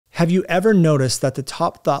Have you ever noticed that the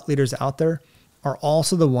top thought leaders out there are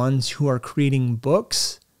also the ones who are creating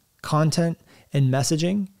books, content, and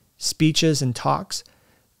messaging, speeches, and talks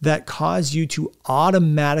that cause you to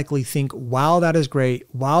automatically think, wow, that is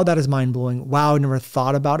great. Wow, that is mind-blowing. Wow, I never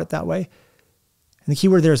thought about it that way. And the key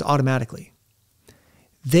word there is automatically.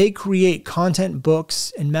 They create content,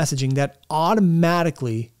 books, and messaging that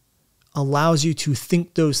automatically allows you to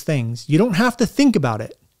think those things. You don't have to think about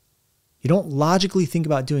it. You don't logically think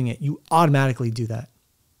about doing it. You automatically do that.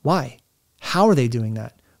 Why? How are they doing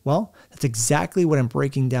that? Well, that's exactly what I'm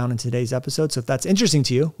breaking down in today's episode. So if that's interesting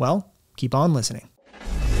to you, well, keep on listening.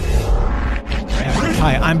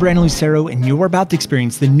 Hi, I'm Brandon Lucero, and you're about to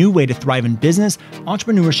experience the new way to thrive in business,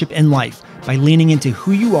 entrepreneurship, and life by leaning into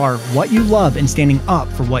who you are, what you love, and standing up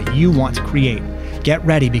for what you want to create. Get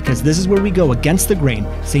ready, because this is where we go against the grain,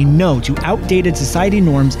 say no to outdated society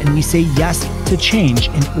norms, and we say yes to change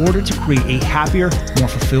in order to create a happier, more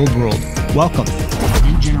fulfilled world. Welcome to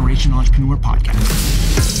the New Generation Entrepreneur Podcast.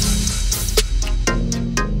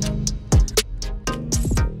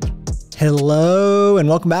 Hello, and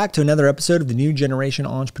welcome back to another episode of the New Generation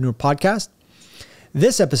Entrepreneur Podcast.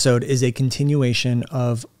 This episode is a continuation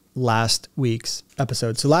of last week's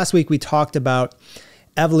episode. So last week we talked about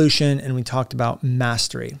evolution and we talked about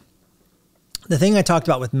mastery. The thing I talked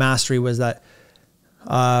about with mastery was that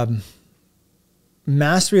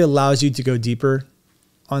mastery allows you to go deeper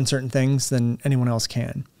on certain things than anyone else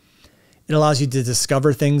can. It allows you to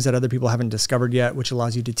discover things that other people haven't discovered yet, which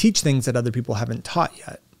allows you to teach things that other people haven't taught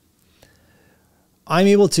yet. I'm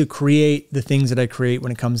able to create the things that I create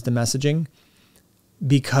when it comes to messaging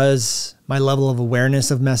because my level of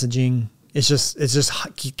awareness of messaging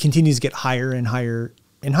continues to get higher and higher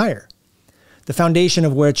and higher. The foundation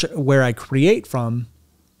of where I create from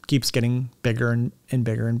keeps getting bigger and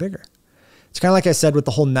bigger and bigger. It's kind of like I said with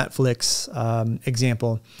the whole Netflix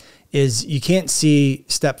example, is you can't see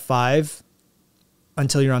step 5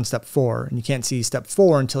 until you're on step 4, and you can't see step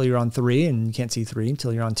 4 until you're on 3, and you can't see 3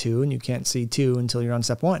 until you're on 2, and you can't see 2 until you're on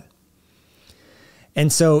step 1. And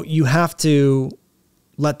so you have to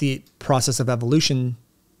let the process of evolution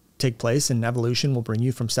take place, and evolution will bring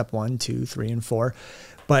you from step 1, 2, 3, and 4.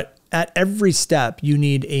 But at every step, you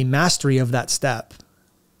need a mastery of that step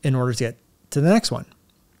in order to get to the next one.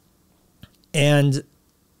 And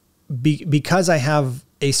because I have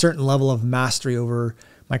a certain level of mastery over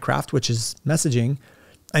my craft, which is messaging,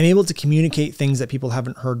 I'm able to communicate things that people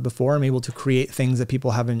haven't heard before. I'm able to create things that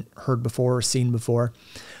people haven't heard before or seen before.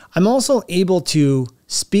 I'm also able to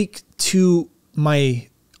speak to my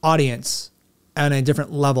audience at a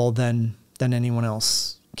different level than anyone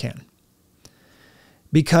else can,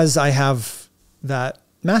 because I have that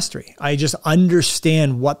mastery. I just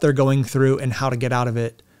understand what they're going through and how to get out of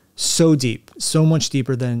it so deep, so much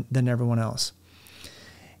deeper than everyone else.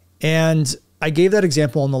 And I gave that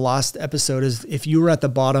example in the last episode, is if you were at the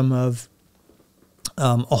bottom of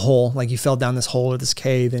a hole, like you fell down this hole or this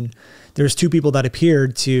cave, and there's 2 people that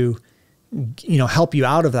appeared to, help you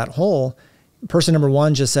out of that hole. Person number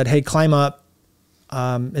 1 just said, hey, climb up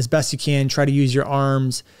as best you can, try to use your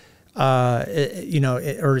arms,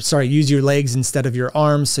 use your legs instead of your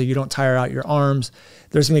arms so you don't tire out your arms.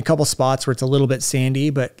 There's gonna be a couple spots where it's a little bit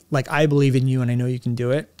sandy, but like, I believe in you and I know you can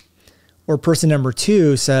do it. Or person number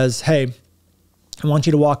 2 says, hey, I want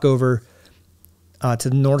you to walk over to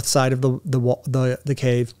the north side of the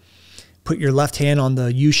cave, put your left hand on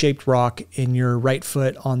the U-shaped rock and your right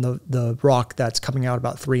foot on the rock that's coming out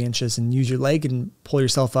about 3 inches, and use your leg and pull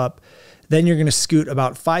yourself up. Then you're going to scoot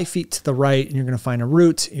about 5 feet to the right, and you're going to find a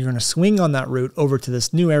root. You're going to swing on that root over to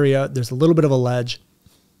this new area. There's a little bit of a ledge,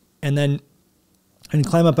 and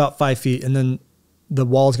climb up about 5 feet, and then the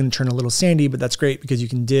wall is going to turn a little sandy, but that's great because you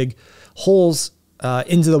can dig holes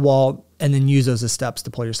into the wall and then use those as steps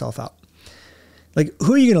to pull yourself out. Like,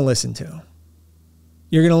 who are you going to listen to?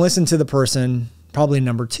 You're going to listen to the person, probably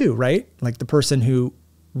number 2, right? Like the person who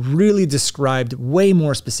really described way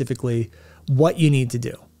more specifically what you need to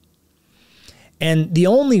do. And the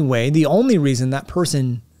only reason that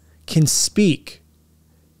person can speak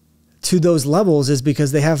to those levels is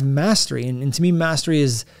because they have mastery. And to me, mastery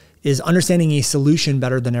is understanding a solution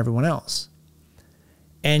better than everyone else.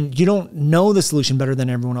 And you don't know the solution better than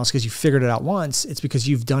everyone else because you figured it out once. It's because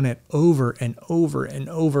you've done it over and over and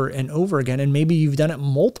over and over again. And maybe you've done it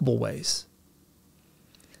multiple ways.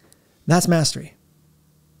 That's mastery.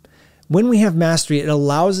 When we have mastery, it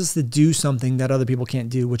allows us to do something that other people can't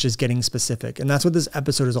do, which is getting specific. And that's what this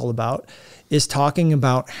episode is all about, is talking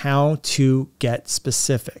about how to get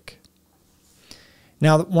specific.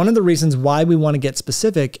 Now, one of the reasons why we want to get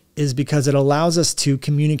specific is because it allows us to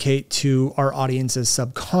communicate to our audience's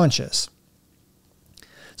subconscious.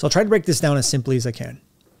 So I'll try to break this down as simply as I can.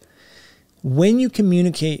 When you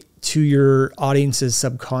communicate to your audience's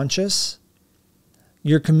subconscious,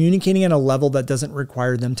 you're communicating at a level that doesn't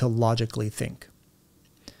require them to logically think.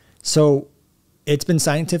 So it's been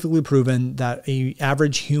scientifically proven that an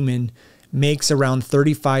average human makes around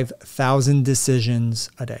 35,000 decisions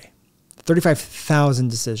a day. 35,000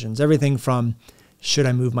 decisions. Everything from, should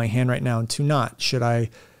I move my hand right now to not? Should I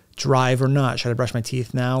drive or not? Should I brush my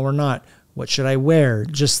teeth now or not? What should I wear?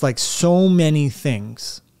 Just like so many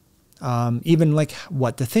things. Even like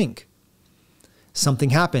what to think.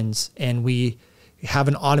 Something happens and we have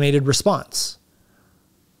an automated response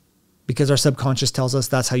because our subconscious tells us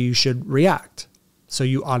that's how you should react. So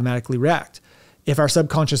you automatically react. If our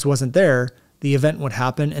subconscious wasn't there, the event would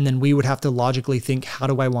happen and then we would have to logically think, how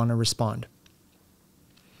do I want to respond?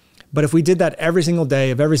 But if we did that every single day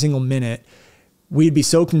of every single minute, we'd be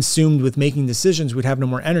so consumed with making decisions, we'd have no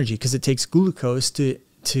more energy because it takes glucose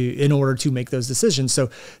in order to make those decisions. So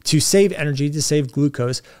to save energy, to save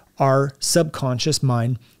glucose, our subconscious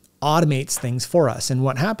mind automates things for us. And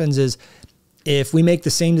what happens is if we make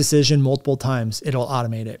the same decision multiple times, it'll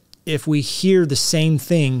automate it. If we hear the same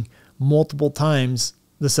thing multiple times,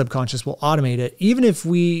 the subconscious will automate it. Even if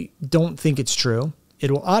we don't think it's true,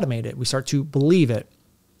 it will automate it. We start to believe it.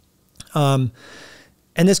 And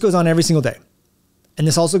this goes on every single day. And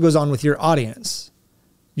this also goes on with your audience.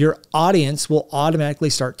 Your audience will automatically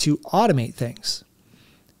start to automate things.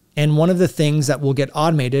 And one of the things that will get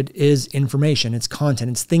automated is information. It's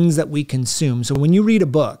content. It's things that we consume. So when you read a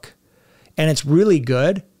book and it's really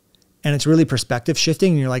good and it's really perspective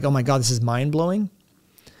shifting and you're like, oh my God, this is mind blowing.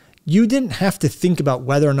 You didn't have to think about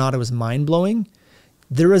whether or not it was mind blowing.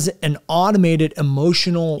 There is an automated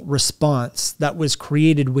emotional response that was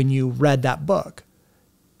created when you read that book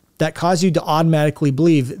that caused you to automatically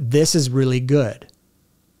believe this is really good.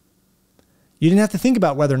 You didn't have to think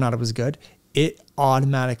about whether or not it was good. It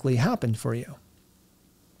automatically happened for you.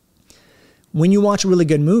 When you watch a really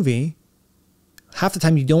good movie, half the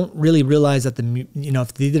time you don't really realize that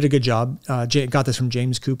if they did a good job. Got this from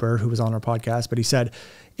James Cooper, who was on our podcast, but he said,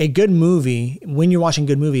 a good movie, when you're watching a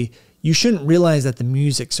good movie, you shouldn't realize that the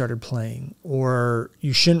music started playing, or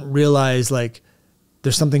you shouldn't realize like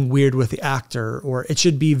there's something weird with the actor, or it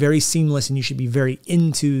should be very seamless and you should be very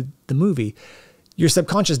into the movie. Your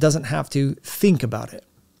subconscious doesn't have to think about it.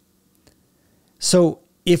 So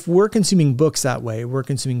if we're consuming books that way, we're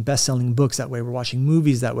consuming best-selling books that way, we're watching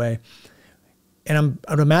movies that way, and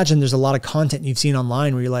I would imagine there's a lot of content you've seen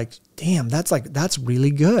online where you're like, damn, that's really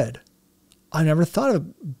good. I never thought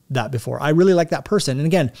of that before. I really like that person. And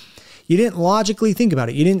again, you didn't logically think about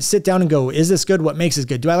it. You didn't sit down and go, is this good? What makes it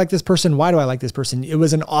good? Do I like this person? Why do I like this person? It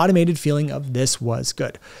was an automated feeling of this was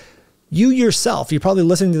good. You yourself, you're probably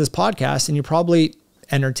listening to this podcast and you're probably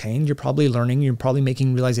entertained. You're probably learning. You're probably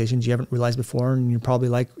making realizations you haven't realized before. And you're probably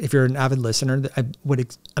like, if you're an avid listener, I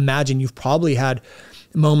would imagine you've probably had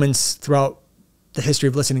moments throughout the history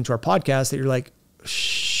of listening to our podcast that you're like,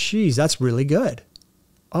 geez, that's really good.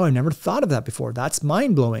 Oh, I never thought of that before. That's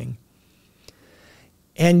mind blowing.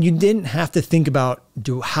 And you didn't have to think about,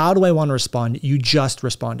 how do I want to respond? You just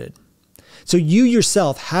responded. So you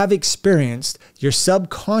yourself have experienced your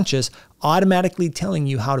subconscious automatically telling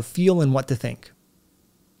you how to feel and what to think.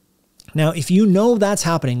 Now, if you know that's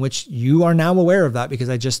happening, which you are now aware of that because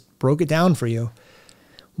I just broke it down for you,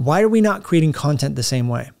 why are we not creating content the same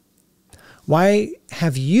way? Why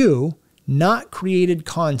have you not created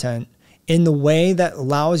content in the way that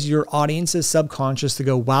allows your audience's subconscious to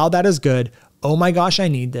go, wow, that is good. Oh my gosh, I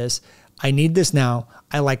need this. I need this now.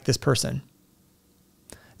 I like this person.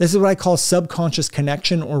 This is what I call subconscious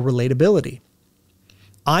connection or relatability.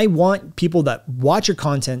 I want people that watch your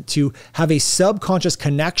content to have a subconscious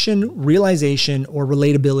connection, realization, or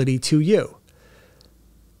relatability to you.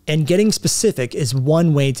 And getting specific is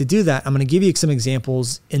one way to do that. I'm going to give you some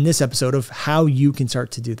examples in this episode of how you can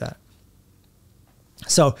start to do that.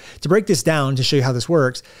 So to break this down, to show you how this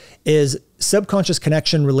works, is subconscious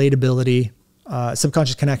connection, relatability,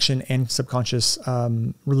 subconscious connection and subconscious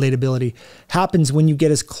relatability happens when you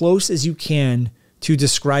get as close as you can to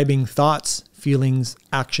describing thoughts, feelings,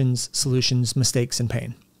 actions, solutions, mistakes, and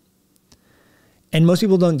pain. And most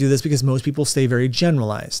people don't do this because most people stay very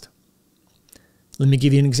generalized. Let me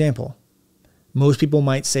give you an example. Most people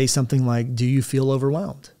might say something like, do you feel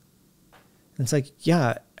overwhelmed? And it's like,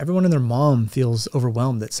 yeah, everyone and their mom feels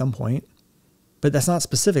overwhelmed at some point, but that's not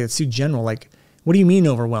specific. It's too general. Like, what do you mean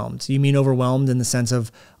overwhelmed? Do you mean overwhelmed in the sense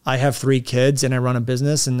of I have 3 kids and I run a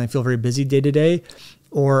business and I feel very busy day to day?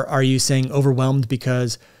 Or are you saying overwhelmed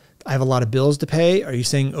because I have a lot of bills to pay? Are you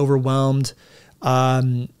saying overwhelmed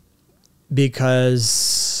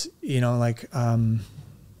because,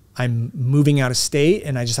 I'm moving out of state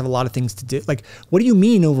and I just have a lot of things to do. Like, what do you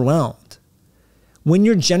mean overwhelmed? When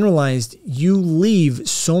you're generalized, you leave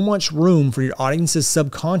so much room for your audience's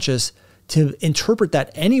subconscious to interpret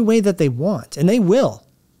that any way that they want, and they will.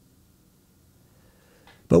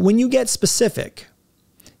 But when you get specific,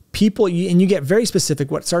 and you get very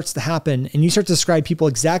specific, what starts to happen, and you start to describe people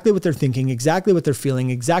exactly what they're thinking, exactly what they're feeling,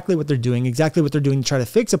 exactly what they're doing to try to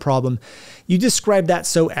fix a problem. You describe that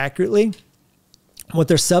so accurately. What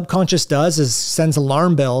their subconscious does is sends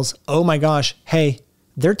alarm bells. Oh my gosh, hey,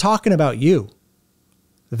 they're talking about you.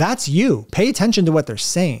 That's you. Pay attention to what they're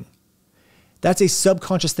saying. That's a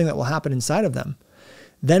subconscious thing that will happen inside of them.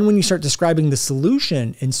 Then when you start describing the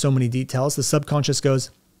solution in so many details, the subconscious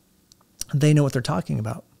goes, they know what they're talking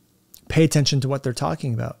about. Pay attention to what they're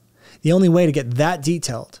talking about. The only way to get that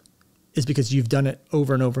detailed is because you've done it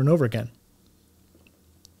over and over and over again.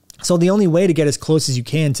 So the only way to get as close as you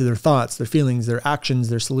can to their thoughts, their feelings, their actions,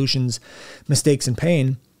 their solutions, mistakes, and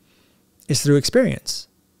pain is through experience.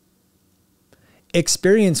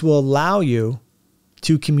 Experience will allow you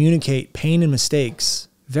to communicate pain and mistakes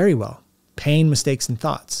very well. Pain, mistakes, and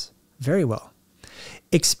thoughts very well.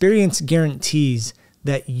 Experience guarantees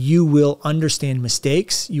that you will understand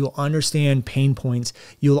mistakes, you will understand pain points,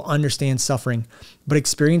 you'll understand suffering, but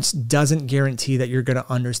experience doesn't guarantee that you're going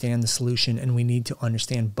to understand the solution, and we need to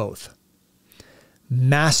understand both.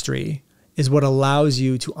 Mastery is what allows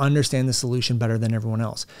you to understand the solution better than everyone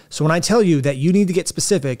else. So when I tell you that you need to get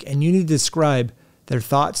specific and you need to describe their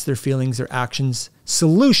thoughts, their feelings, their actions,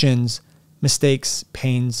 solutions, mistakes,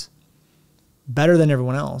 pains, better than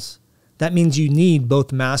everyone else, that means you need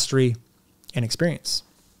both mastery and experience.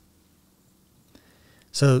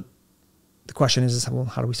 So the question is, well,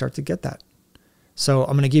 how do we start to get that? So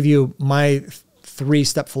I'm going to give you my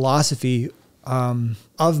 3-step philosophy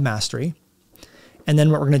of mastery. And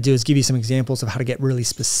then what we're going to do is give you some examples of how to get really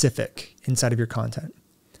specific inside of your content.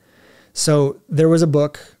 So there was a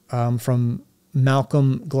book from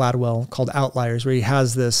Malcolm Gladwell called Outliers, where he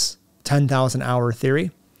has this 10,000 hour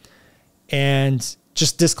theory. And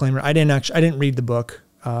just disclaimer, I didn't read the book.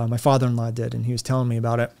 My father-in-law did, and he was telling me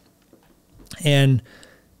about it. And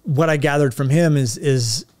what I gathered from him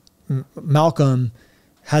is Malcolm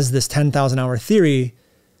has this 10,000 hour theory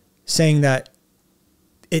saying that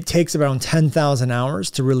it takes around 10,000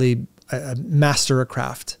 hours to really master a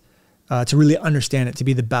craft, to really understand it, to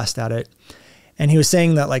be the best at it. And he was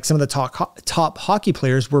saying that like some of the top hockey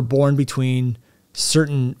players were born between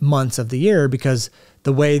certain months of the year because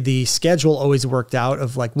the way the schedule always worked out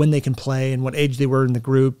of like when they can play and what age they were in the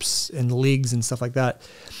groups and the leagues and stuff like that,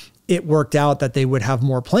 it worked out that they would have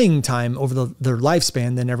more playing time over their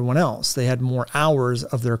lifespan than everyone else. They had more hours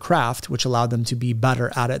of their craft, which allowed them to be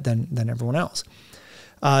better at it than everyone else.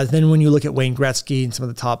 Then when you look at Wayne Gretzky and some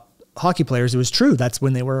of the top hockey players, it was true. That's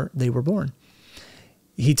when they were born.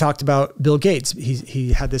 He talked about Bill Gates.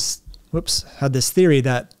 He had this theory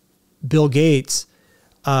that Bill Gates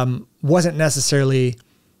wasn't necessarily,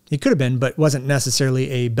 he could have been, but wasn't necessarily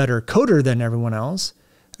a better coder than everyone else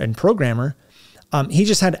and programmer. He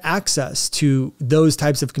just had access to those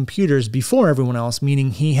types of computers before everyone else,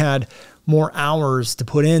 meaning he had more hours to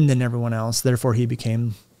put in than everyone else. Therefore, he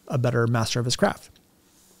became a better master of his craft.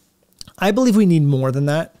 I believe we need more than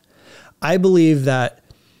that. I believe that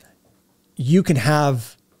you can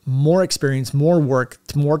have more experience, more work,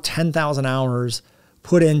 more 10,000 hours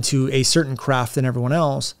put into a certain craft than everyone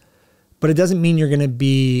else, but it doesn't mean you're going to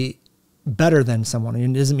be better than someone.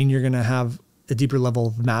 It doesn't mean you're going to have a deeper level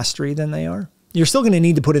of mastery than they are. You're still going to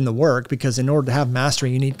need to put in the work because in order to have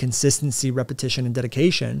mastery, you need consistency, repetition, and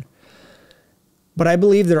dedication. But I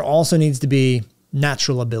believe there also needs to be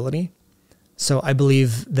natural ability. So I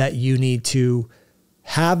believe that you need to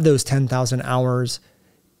have those 10,000 hours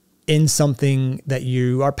in something that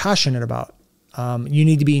you are passionate about. You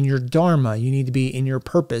need to be in your dharma. You need to be in your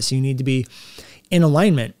purpose. You need to be in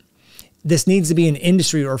alignment. This needs to be an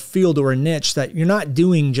industry or field or a niche that you're not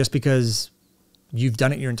doing just because you've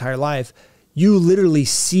done it your entire life. You literally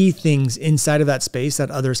see things inside of that space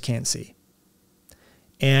that others can't see.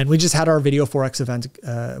 And we just had our Video Forex event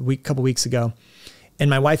a couple weeks ago, and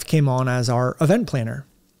my wife came on as our event planner.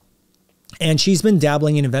 And she's been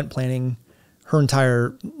dabbling in event planning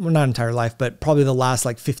her not entire life, but probably the last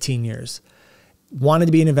like 15 years. Wanted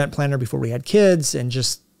to be an event planner before we had kids and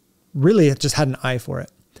just really just had an eye for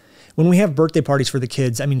it. When we have birthday parties for the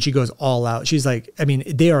kids, I mean, she goes all out. She's like, I mean,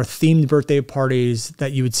 they are themed birthday parties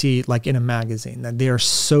that you would see like in a magazine. That they are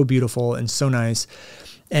so beautiful and so nice.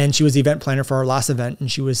 And she was the event planner for our last event, and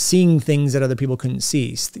she was seeing things that other people couldn't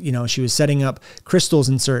see. You know, she was setting up crystals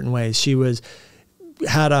in certain ways. She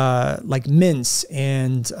had like mints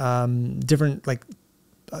and different like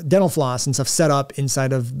dental floss and stuff set up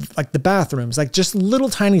inside of like the bathrooms, like just little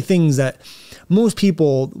tiny things that most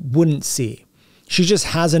people wouldn't see. She just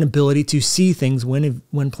has an ability to see things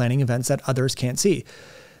when planning events that others can't see.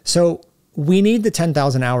 So we need the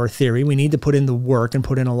 10,000 hour theory. We need to put in the work and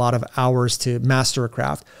put in a lot of hours to master a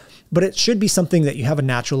craft, but it should be something that you have a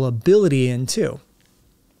natural ability in too.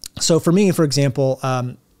 So for me, for example,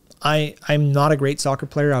 I'm not a great soccer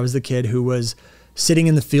player. I was the kid who was sitting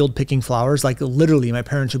in the field picking flowers. Like literally my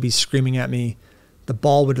parents would be screaming at me. The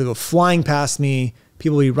ball would go flying past me.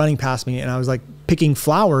 People would be running past me. And I was like picking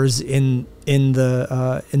flowers in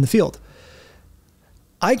the field.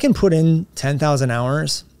 I can put in 10,000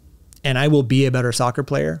 hours and I will be a better soccer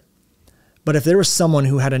player. But if there was someone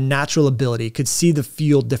who had a natural ability, could see the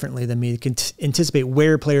field differently than me, could anticipate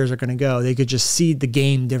where players are going to go, they could just see the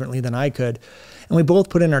game differently than I could, and we both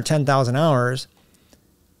put in our 10,000 hours,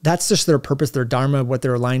 that's just their purpose, their dharma, what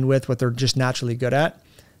they're aligned with, what they're just naturally good at,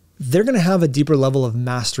 they're going to have a deeper level of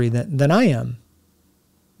mastery than I am.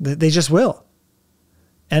 They just will.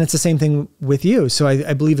 And it's the same thing with you. So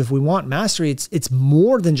I believe if we want mastery, it's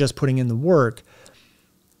more than just putting in the work.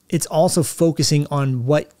 It's also focusing on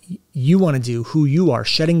what you want to do, who you are,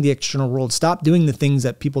 shedding the external world. Stop doing the things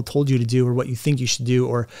that people told you to do or what you think you should do,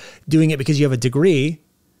 or doing it because you have a degree,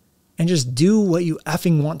 and just do what you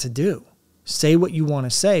effing want to do. Say what you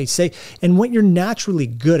want to say, and what you're naturally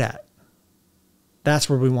good at. That's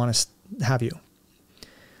where we want to have you.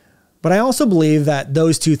 But I also believe that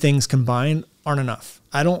those two things combined aren't enough.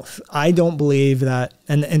 I don't believe that.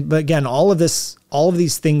 But again, all of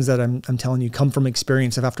these things that I'm telling you come from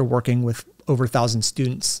experience of after working with over 1,000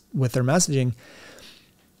 students with their messaging,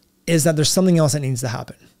 is that there's something else that needs to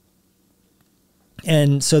happen.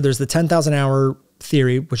 And so there's the 10,000 hour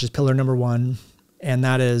theory, which is pillar number 1. And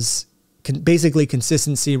that is basically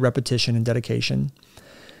consistency, repetition, and dedication.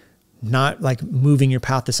 Not like moving your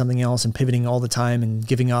path to something else and pivoting all the time and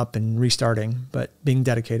giving up and restarting, but being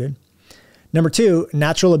dedicated. Number 2,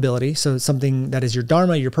 natural ability. So something that is your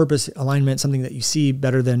dharma, your purpose, alignment, something that you see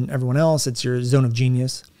better than everyone else. It's your zone of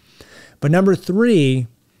genius. But number 3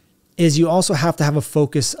 is you also have to have a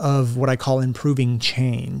focus of what I call improving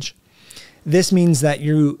change. This means that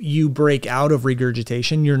you break out of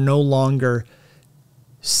regurgitation. You're no longer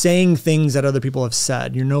saying things that other people have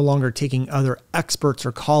said. You're no longer taking other experts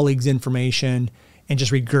or colleagues' information and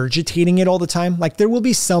just regurgitating it all the time. Like there will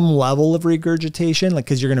be some level of regurgitation, like,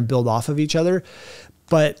 cause you're going to build off of each other,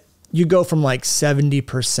 but you go from like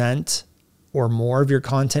 70% or more of your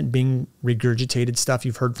content being regurgitated stuff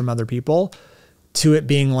you've heard from other people to it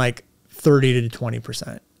being like 30 to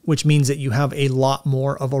 20%, which means that you have a lot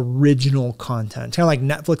more of original content. Kind of like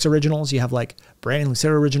Netflix originals. You have like Brandon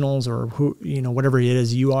Lucero originals, or who, whatever it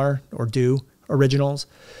is you are or do originals.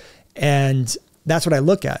 And that's what I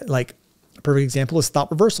look at. Like, a perfect example is thought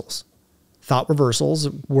reversals. Thought reversals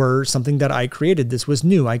were something that I created. This was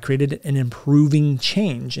new. I created an improving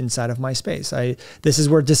change inside of my space. This is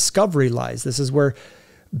where discovery lies. This is where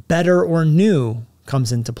better or new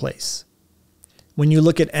comes into place. When you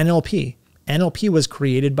look at NLP, NLP was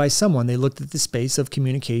created by someone. They looked at the space of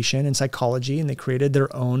communication and psychology, and they created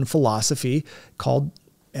their own philosophy called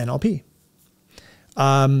NLP.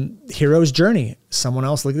 Hero's journey. Someone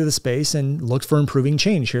else looked at the space and looked for improving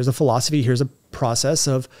change. Here's a philosophy. Here's a process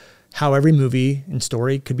of how every movie and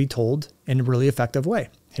story could be told in a really effective way.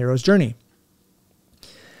 Hero's journey.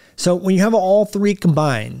 So when you have all three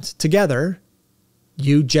combined together,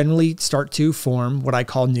 you generally start to form what I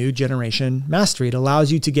call new generation mastery. It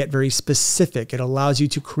allows you to get very specific. It allows you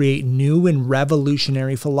to create new and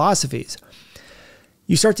revolutionary philosophies.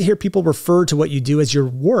 You start to hear people refer to what you do as your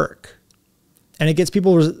work. And it gets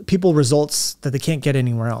people results that they can't get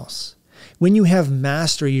anywhere else. When you have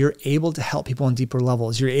mastery, you're able to help people on deeper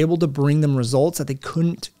levels. You're able to bring them results that they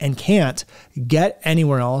couldn't and can't get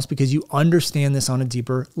anywhere else because you understand this on a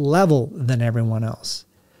deeper level than everyone else.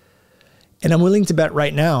 And I'm willing to bet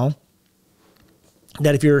right now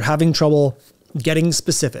that if you're having trouble getting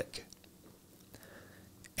specific,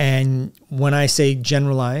 and when I say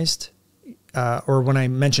generalized, or when I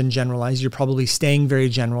mention generalized, you're probably staying very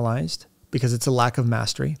generalized, because it's a lack of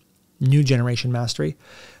mastery, new generation mastery.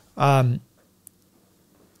 And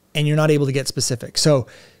you're not able to get specific. So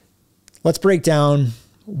let's break down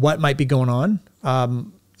what might be going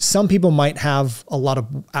on. Some people might have a lot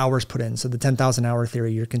of hours put in. So the 10,000 hour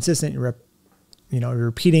theory, you're consistent, you're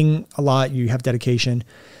repeating a lot, you have dedication,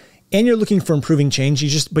 and you're looking for improving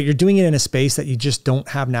change. But you're doing it in a space that you just don't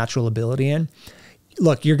have natural ability in.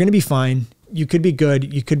 Look, you're going to be fine. You could be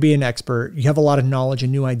good. You could be an expert. You have a lot of knowledge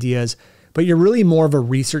and new ideas, but you're really more of a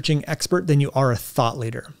researching expert than you are a thought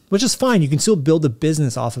leader, which is fine. You can still build a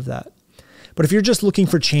business off of that. But if you're just looking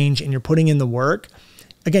for change and you're putting in the work,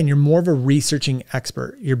 again, you're more of a researching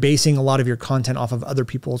expert. You're basing a lot of your content off of other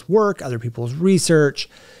people's work, other people's research.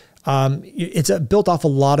 It's built off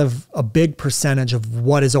a big percentage of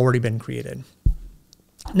what has already been created.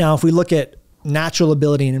 Now, if we look at natural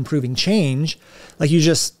ability and improving change, like you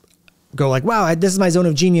just go like, wow, this is my zone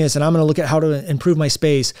of genius and I'm going to look at how to improve my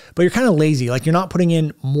space, but you're kind of lazy. Like you're not putting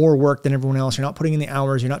in more work than everyone else. You're not putting in the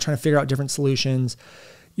hours. You're not trying to figure out different solutions.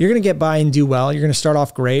 You're going to get by and do well. You're going to start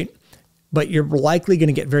off great, but you're likely going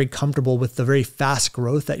to get very comfortable with the very fast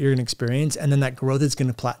growth that you're going to experience. And then that growth is going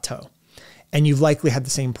to plateau. And you've likely had the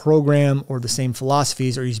same program or the same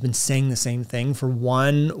philosophies, or you've been saying the same thing for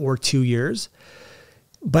 1 or 2 years,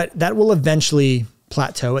 but that will eventually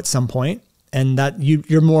plateau at some point. And that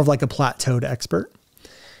you're more of like a plateaued expert.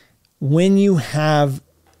 When you have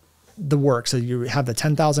the work, so you have the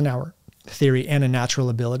 10,000 hour theory and a natural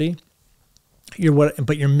ability,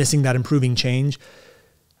 but you're missing that improving change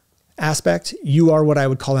aspect. You are what I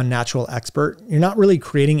would call a natural expert. You're not really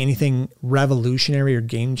creating anything revolutionary or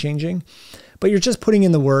game changing, but you're just putting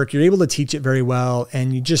in the work. You're able to teach it very well,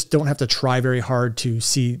 and you just don't have to try very hard to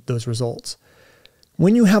see those results.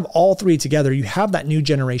 When you have all three together, you have that new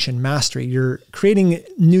generation mastery. You're creating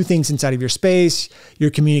new things inside of your space. You're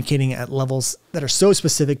communicating at levels that are so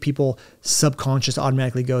specific, people subconscious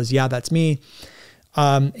automatically goes, yeah, that's me.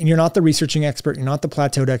 And you're not the researching expert. You're not the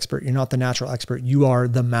plateaued expert. You're not the natural expert. You are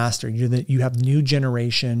the master. You have new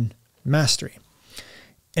generation mastery.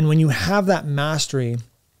 And when you have that mastery,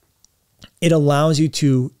 it allows you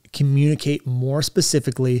to communicate more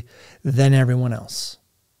specifically than everyone else.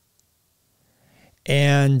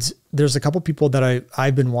 And there's a couple people that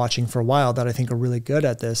I've been watching for a while that I think are really good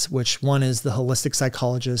at this, which one is the holistic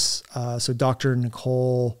psychologist. So Dr.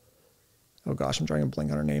 Nicole, oh gosh, I'm trying to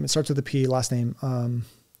blank on her name. It starts with a P, last name. I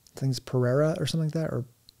think it's Pereira or something like that, or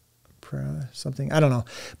Pereira something. I don't know.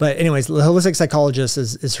 But anyways, the holistic psychologist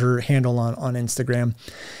is her handle on Instagram.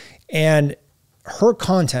 And her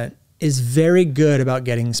content is very good about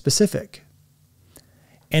getting specific.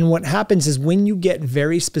 And what happens is when you get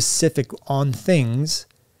very specific on things,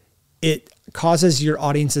 it causes your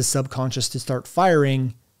audience's subconscious to start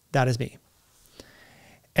firing, that is me.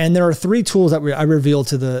 And there are 3 tools that I revealed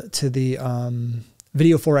to the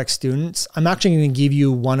Video 4X students. I'm actually going to give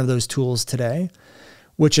you one of those tools today,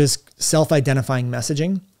 which is self-identifying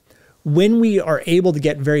messaging. When we are able to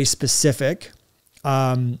get very specific,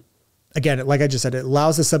 again, like I just said, it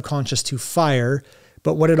allows the subconscious to fire.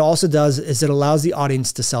 But what it also does is it allows the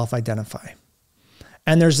audience to self-identify.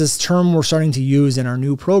 And there's this term we're starting to use in our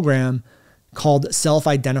new program called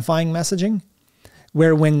self-identifying messaging,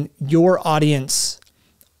 where when your audience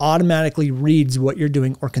automatically reads what you're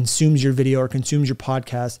doing or consumes your video or consumes your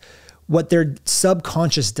podcast, what their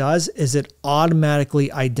subconscious does is it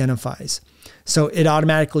automatically identifies. So it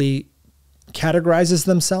automatically categorizes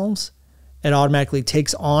themselves. It automatically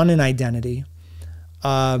takes on an identity,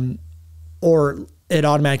 or it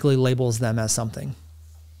automatically labels them as something.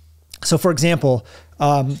 So for example,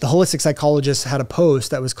 the holistic psychologist had a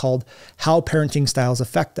post that was called How Parenting Styles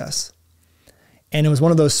Affect Us. And it was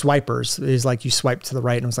one of those swipers. It was like you swipe to the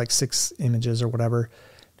right and it was like 6 images or whatever.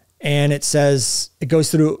 And it says, it goes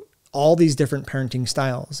through all these different parenting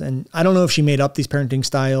styles. And I don't know if she made up these parenting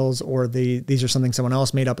styles or these are something someone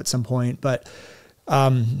else made up at some point, but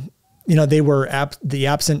they were the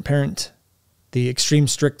absent parent, the extreme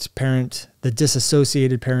strict parent, the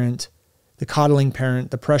disassociated parent, the coddling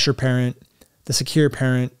parent, the pressure parent, the secure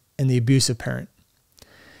parent, and the abusive parent.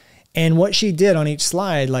 And what she did on each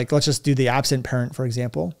slide, like let's just do the absent parent, for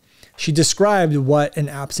example, she described what an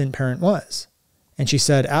absent parent was. And she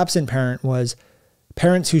said absent parent was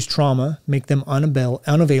parents whose trauma make them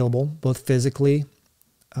unavailable, both physically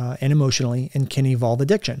and emotionally, and can evolve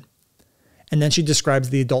addiction. And then she describes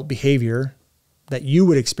the adult behavior that you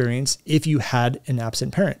would experience if you had an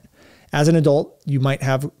absent parent. As an adult, you might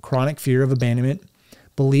have chronic fear of abandonment,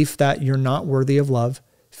 belief that you're not worthy of love,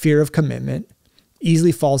 fear of commitment,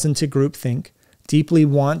 easily falls into groupthink, deeply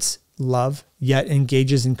wants love, yet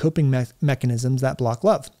engages in coping mechanisms that block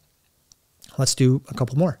love. Let's do a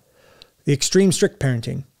couple more. The extreme strict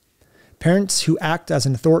parenting. Parents who act as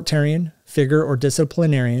an authoritarian figure or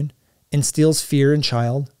disciplinarian, instills fear in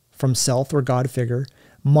child from self or God figure,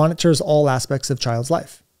 monitors all aspects of child's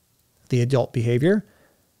life. The adult behavior,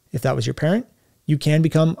 if that was your parent, you can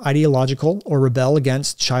become ideological or rebel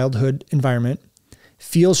against childhood environment,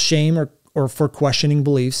 feels shame or for questioning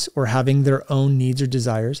beliefs or having their own needs or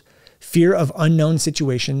desires, fear of unknown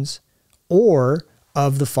situations, or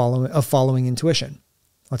of following intuition.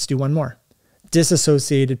 Let's do one more.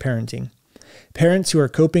 Disassociated parenting. Parents who are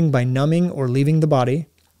coping by numbing or leaving the body,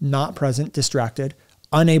 not present, distracted,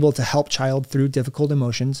 unable to help child through difficult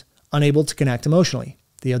emotions, unable to connect emotionally,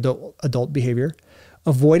 the adult behavior,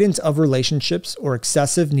 avoidance of relationships or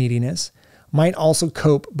excessive neediness, might also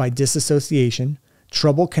cope by disassociation,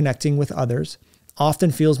 trouble connecting with others,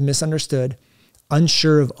 often feels misunderstood,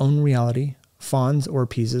 unsure of own reality, fawns or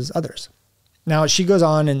appeases others. Now she goes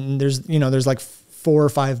on and there's like 4 or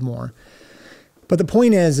 5 more. But the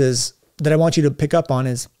point is that I want you to pick up on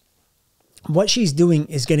is what she's doing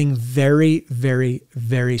is getting very, very,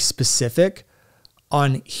 very specific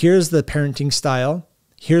on here's the parenting style.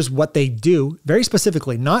 Here's what they do very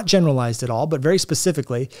specifically, not generalized at all, but very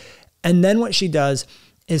specifically. And then what she does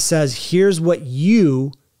is says, here's what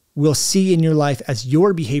you will see in your life as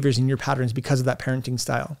your behaviors and your patterns because of that parenting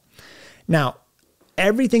style. Now,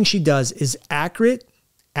 everything she does is accurate.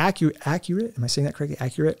 Am I saying that correctly?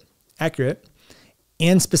 Accurate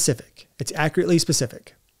and specific. It's accurately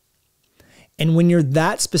specific. And when you're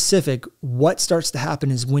that specific, what starts to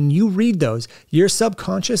happen is when you read those, your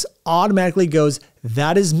subconscious automatically goes,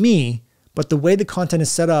 that is me. But the way the content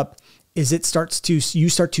is set up is you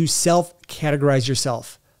start to self-categorize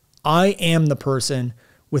yourself. I am the person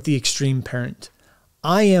with the extreme parent.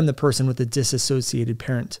 I am the person with the disassociated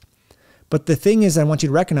parent. But the thing is, I want you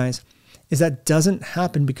to recognize is that doesn't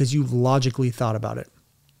happen because you logically thought about it.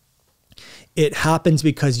 It happens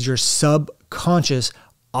because your subconscious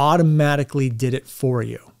automatically did it for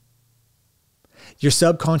you. Your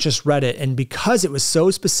subconscious read it, and because it was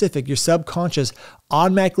so specific, your subconscious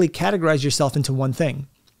automatically categorized yourself into one thing.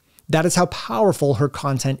 That is how powerful her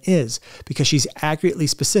content is, because she's accurately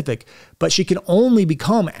specific. But she can only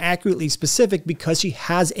become accurately specific because she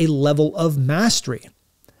has a level of mastery.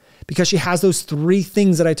 Because she has those 3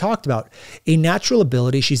 things that I talked about. A natural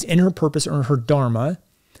ability, she's in her purpose or her dharma.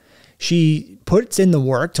 She puts in the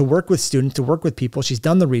work to work with students, to work with people. She's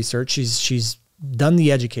done the research. She's done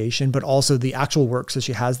the education, but also the actual work. So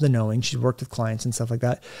she has the knowing. She's worked with clients and stuff like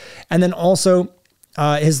that. And then also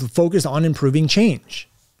is focused on improving change.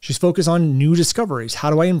 She's focused on new discoveries. How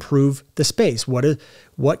do I improve the space?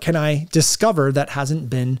 What can I discover that hasn't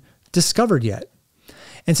been discovered yet?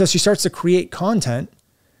 And so she starts to create content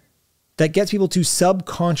that gets people to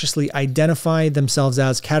subconsciously identify themselves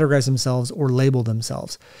as, categorize themselves, or label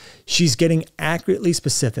themselves. She's getting accurately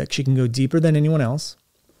specific. She can go deeper than anyone else.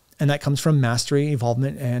 And that comes from mastery,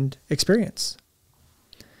 evolvement, and experience.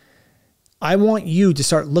 I want you to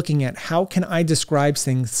start looking at how can I describe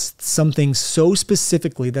something so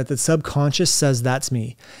specifically that the subconscious says that's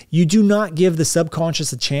me. You do not give the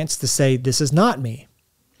subconscious a chance to say, this is not me.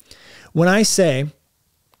 When I say,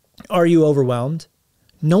 are you overwhelmed?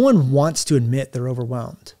 No one wants to admit they're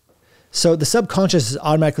overwhelmed. So the subconscious is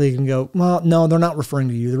automatically going to go, well, no, they're not referring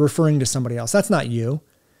to you. They're referring to somebody else. That's not you.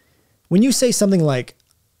 When you say something like,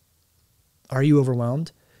 are you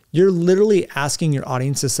overwhelmed? You're literally asking your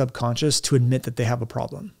audience's subconscious to admit that they have a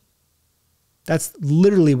problem. That's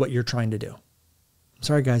literally what you're trying to do. I'm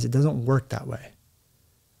sorry, guys, it doesn't work that way.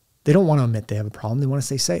 They don't want to admit they have a problem. They want to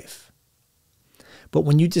stay safe. But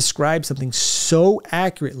when you describe something so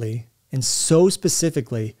accurately and so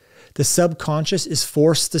specifically, the subconscious is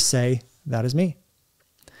forced to say, that is me.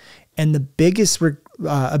 And the biggest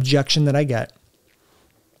objection that I get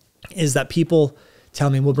is that people tell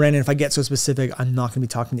me, well, Brandon, if I get so specific, I'm not going to be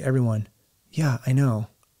talking to everyone. Yeah, I know.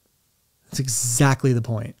 That's exactly the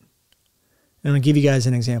point. And I'm going to give you guys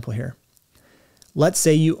an example here. Let's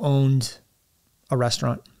say you owned a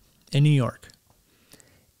restaurant in New York,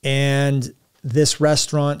 and this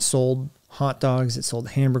restaurant sold hot dogs, it sold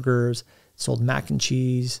hamburgers, it sold mac and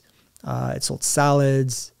cheese, it sold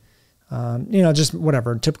salads, just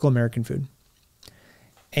whatever, typical American food.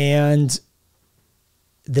 And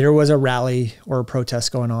there was a rally or a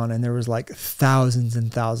protest going on, and there was like thousands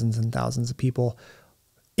and thousands and thousands of people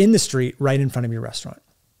in the street right in front of your restaurant.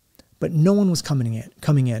 But no one was coming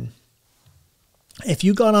in. If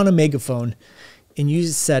you got on a megaphone and you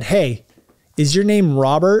said, hey, is your name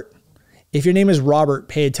Robert? If your name is Robert,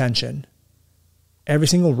 pay attention. Every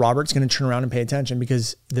single Robert's going to turn around and pay attention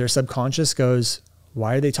because their subconscious goes,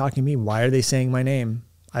 why are they talking to me? Why are they saying my name?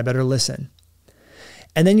 I better listen.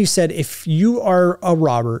 And then you said, if you are a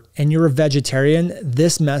Robert and you're a vegetarian,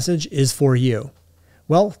 this message is for you.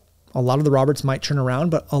 Well, a lot of the Roberts might turn around,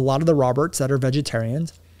 but a lot of the Roberts that are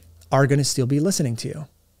vegetarians are going to still be listening to you.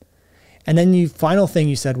 And then the final thing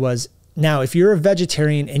you said was, now, if you're a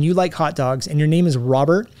vegetarian and you like hot dogs and your name is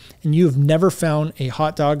Robert and you have never found a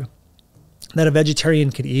hot dog that a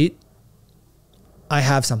vegetarian could eat, I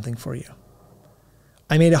have something for you.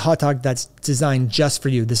 I made a hot dog that's designed just for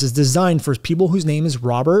you. This is designed for people whose name is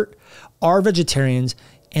Robert, are vegetarians,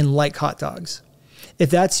 and like hot dogs. If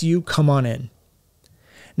that's you, come on in.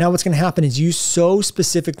 Now what's going to happen is you so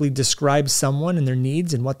specifically describe someone and their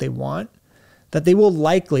needs and what they want that they will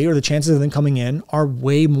likely, or the chances of them coming in are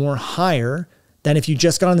way more higher than if you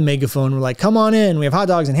just got on the megaphone and were like, come on in, we have hot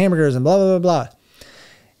dogs and hamburgers and blah, blah, blah, blah.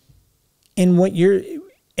 And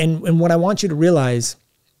what I want you to realize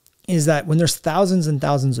is that when there's thousands and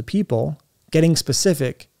thousands of people, getting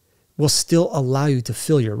specific will still allow you to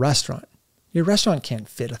fill your restaurant. Your restaurant can't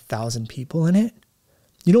fit 1,000 people in it.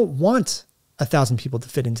 You don't want 1,000 people to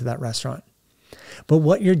fit into that restaurant. But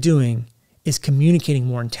what you're doing is communicating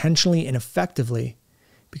more intentionally and effectively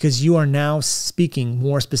because you are now speaking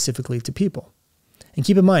more specifically to people. And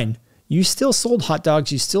keep in mind, you still sold hot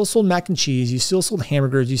dogs, you still sold mac and cheese, you still sold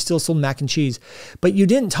hamburgers, you still sold mac and cheese, but you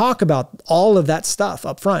didn't talk about all of that stuff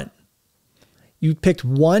up front. You picked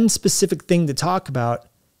one specific thing to talk about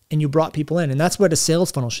and you brought people in. And that's what a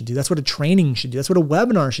sales funnel should do. That's what a training should do. That's what a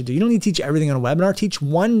webinar should do. You don't need to teach everything on a webinar. Teach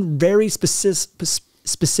one very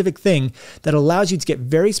specific thing that allows you to get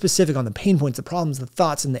very specific on the pain points, the problems, the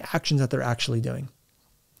thoughts, and the actions that they're actually doing.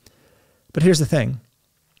 But here's the thing.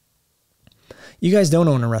 You guys don't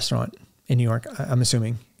own a restaurant in New York, I'm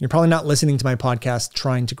assuming. You're probably not listening to my podcast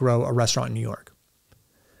trying to grow a restaurant in New York.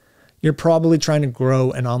 You're probably trying to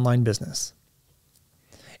grow an online business.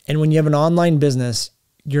 And when you have an online business,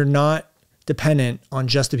 you're not dependent on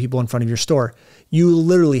just the people in front of your store. You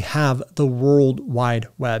literally have the World Wide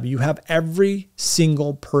Web. You have every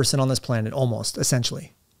single person on this planet, almost,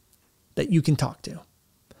 essentially, that you can talk to.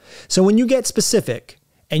 So when you get specific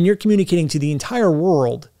and you're communicating to the entire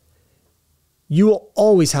world, you will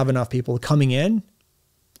always have enough people coming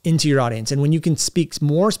into your audience. And when you can speak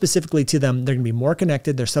more specifically to them, they're going to be more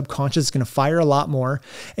connected. Their subconscious is going to fire a lot more.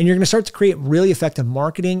 And you're going to start to create really effective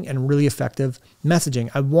marketing and really effective messaging.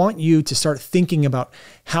 I want you to start thinking about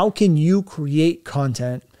how can you create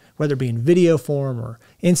content, whether it be in video form or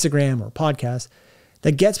Instagram or podcast,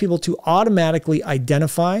 that gets people to automatically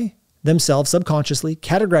identify themselves subconsciously,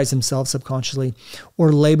 categorize themselves subconsciously,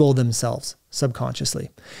 or label themselves subconsciously.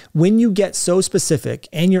 When you get so specific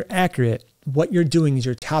and you're accurate, what you're doing is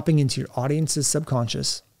you're tapping into your audience's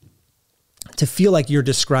subconscious to feel like you're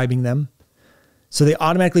describing them. So they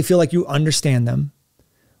automatically feel like you understand them,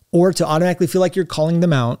 or to automatically feel like you're calling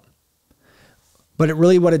them out. But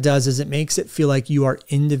what it does is it makes it feel like you are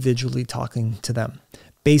individually talking to them.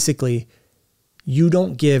 Basically, you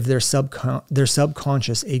don't give their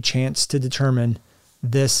subconscious a chance to determine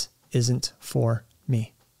this isn't for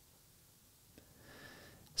me.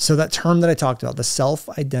 So that term that I talked about, the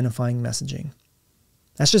self-identifying messaging,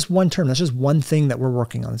 that's just one term. That's just one thing that we're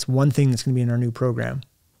working on. It's one thing that's going to be in our new program.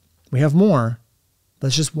 We have more, but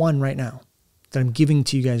it's just one right now that I'm giving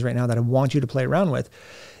to you guys right now that I want you to play around with,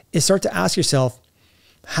 is start to ask yourself,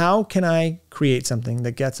 how can I create something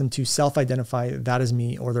that gets them to self-identify that is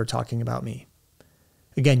me or they're talking about me?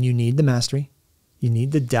 Again, you need the mastery. You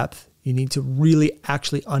need the depth. You need to really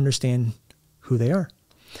actually understand who they are.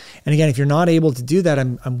 And again, if you're not able to do that,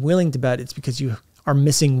 I'm willing to bet it's because you are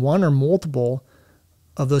missing one or multiple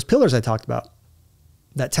of those pillars I talked about.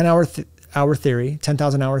 That 10,000 hour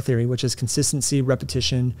theory, which is consistency,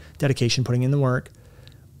 repetition, dedication, putting in the work.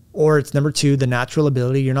 Or it's number 2, the natural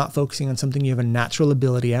ability. You're not focusing on something you have a natural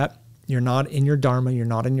ability at. You're not in your dharma. You're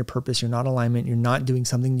not in your purpose. You're not alignment. You're not doing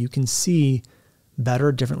something you can see better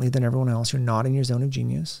or differently than everyone else. You're not in your zone of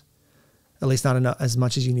genius, at least not enough, as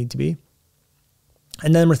much as you need to be.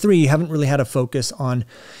 And then number 3, you haven't really had a focus on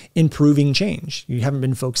improving change. You haven't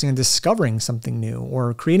been focusing on discovering something new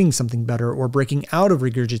or creating something better or breaking out of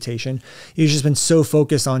regurgitation. You've just been so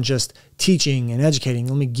focused on just teaching and educating.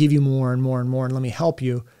 Let me give you more and more and more, and let me help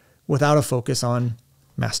you, without a focus on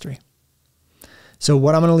mastery. So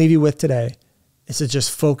what I'm going to leave you with today is to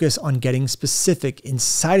just focus on getting specific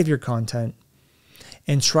inside of your content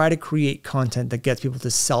and try to create content that gets people to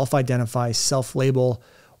self-identify, self-label,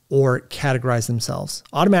 or categorize themselves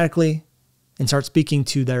automatically and start speaking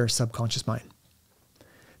to their subconscious mind.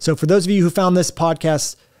 So for those of you who found this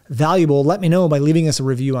podcast valuable, let me know by leaving us a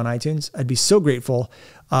review on iTunes. I'd be so grateful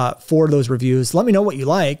for those reviews. Let me know what you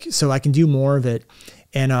like so I can do more of it.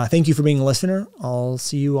 And thank you for being a listener. I'll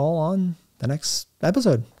see you all on the next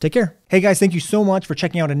episode. Take care. Hey guys, thank you so much for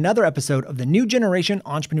checking out another episode of the New Generation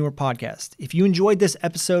Entrepreneur Podcast. If you enjoyed this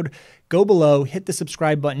episode, go below, hit the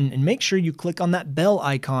subscribe button, and make sure you click on that bell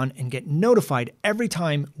icon and get notified every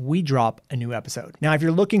time we drop a new episode. Now, if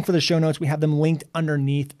you're looking for the show notes, we have them linked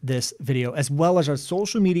underneath this video, as well as our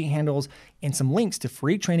social media handles and some links to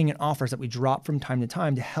free training and offers that we drop from time to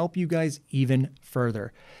time to help you guys even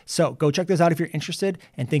further. So go check those out if you're interested,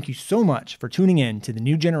 and thank you so much for tuning in to the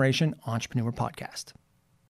New Generation Entrepreneur Podcast.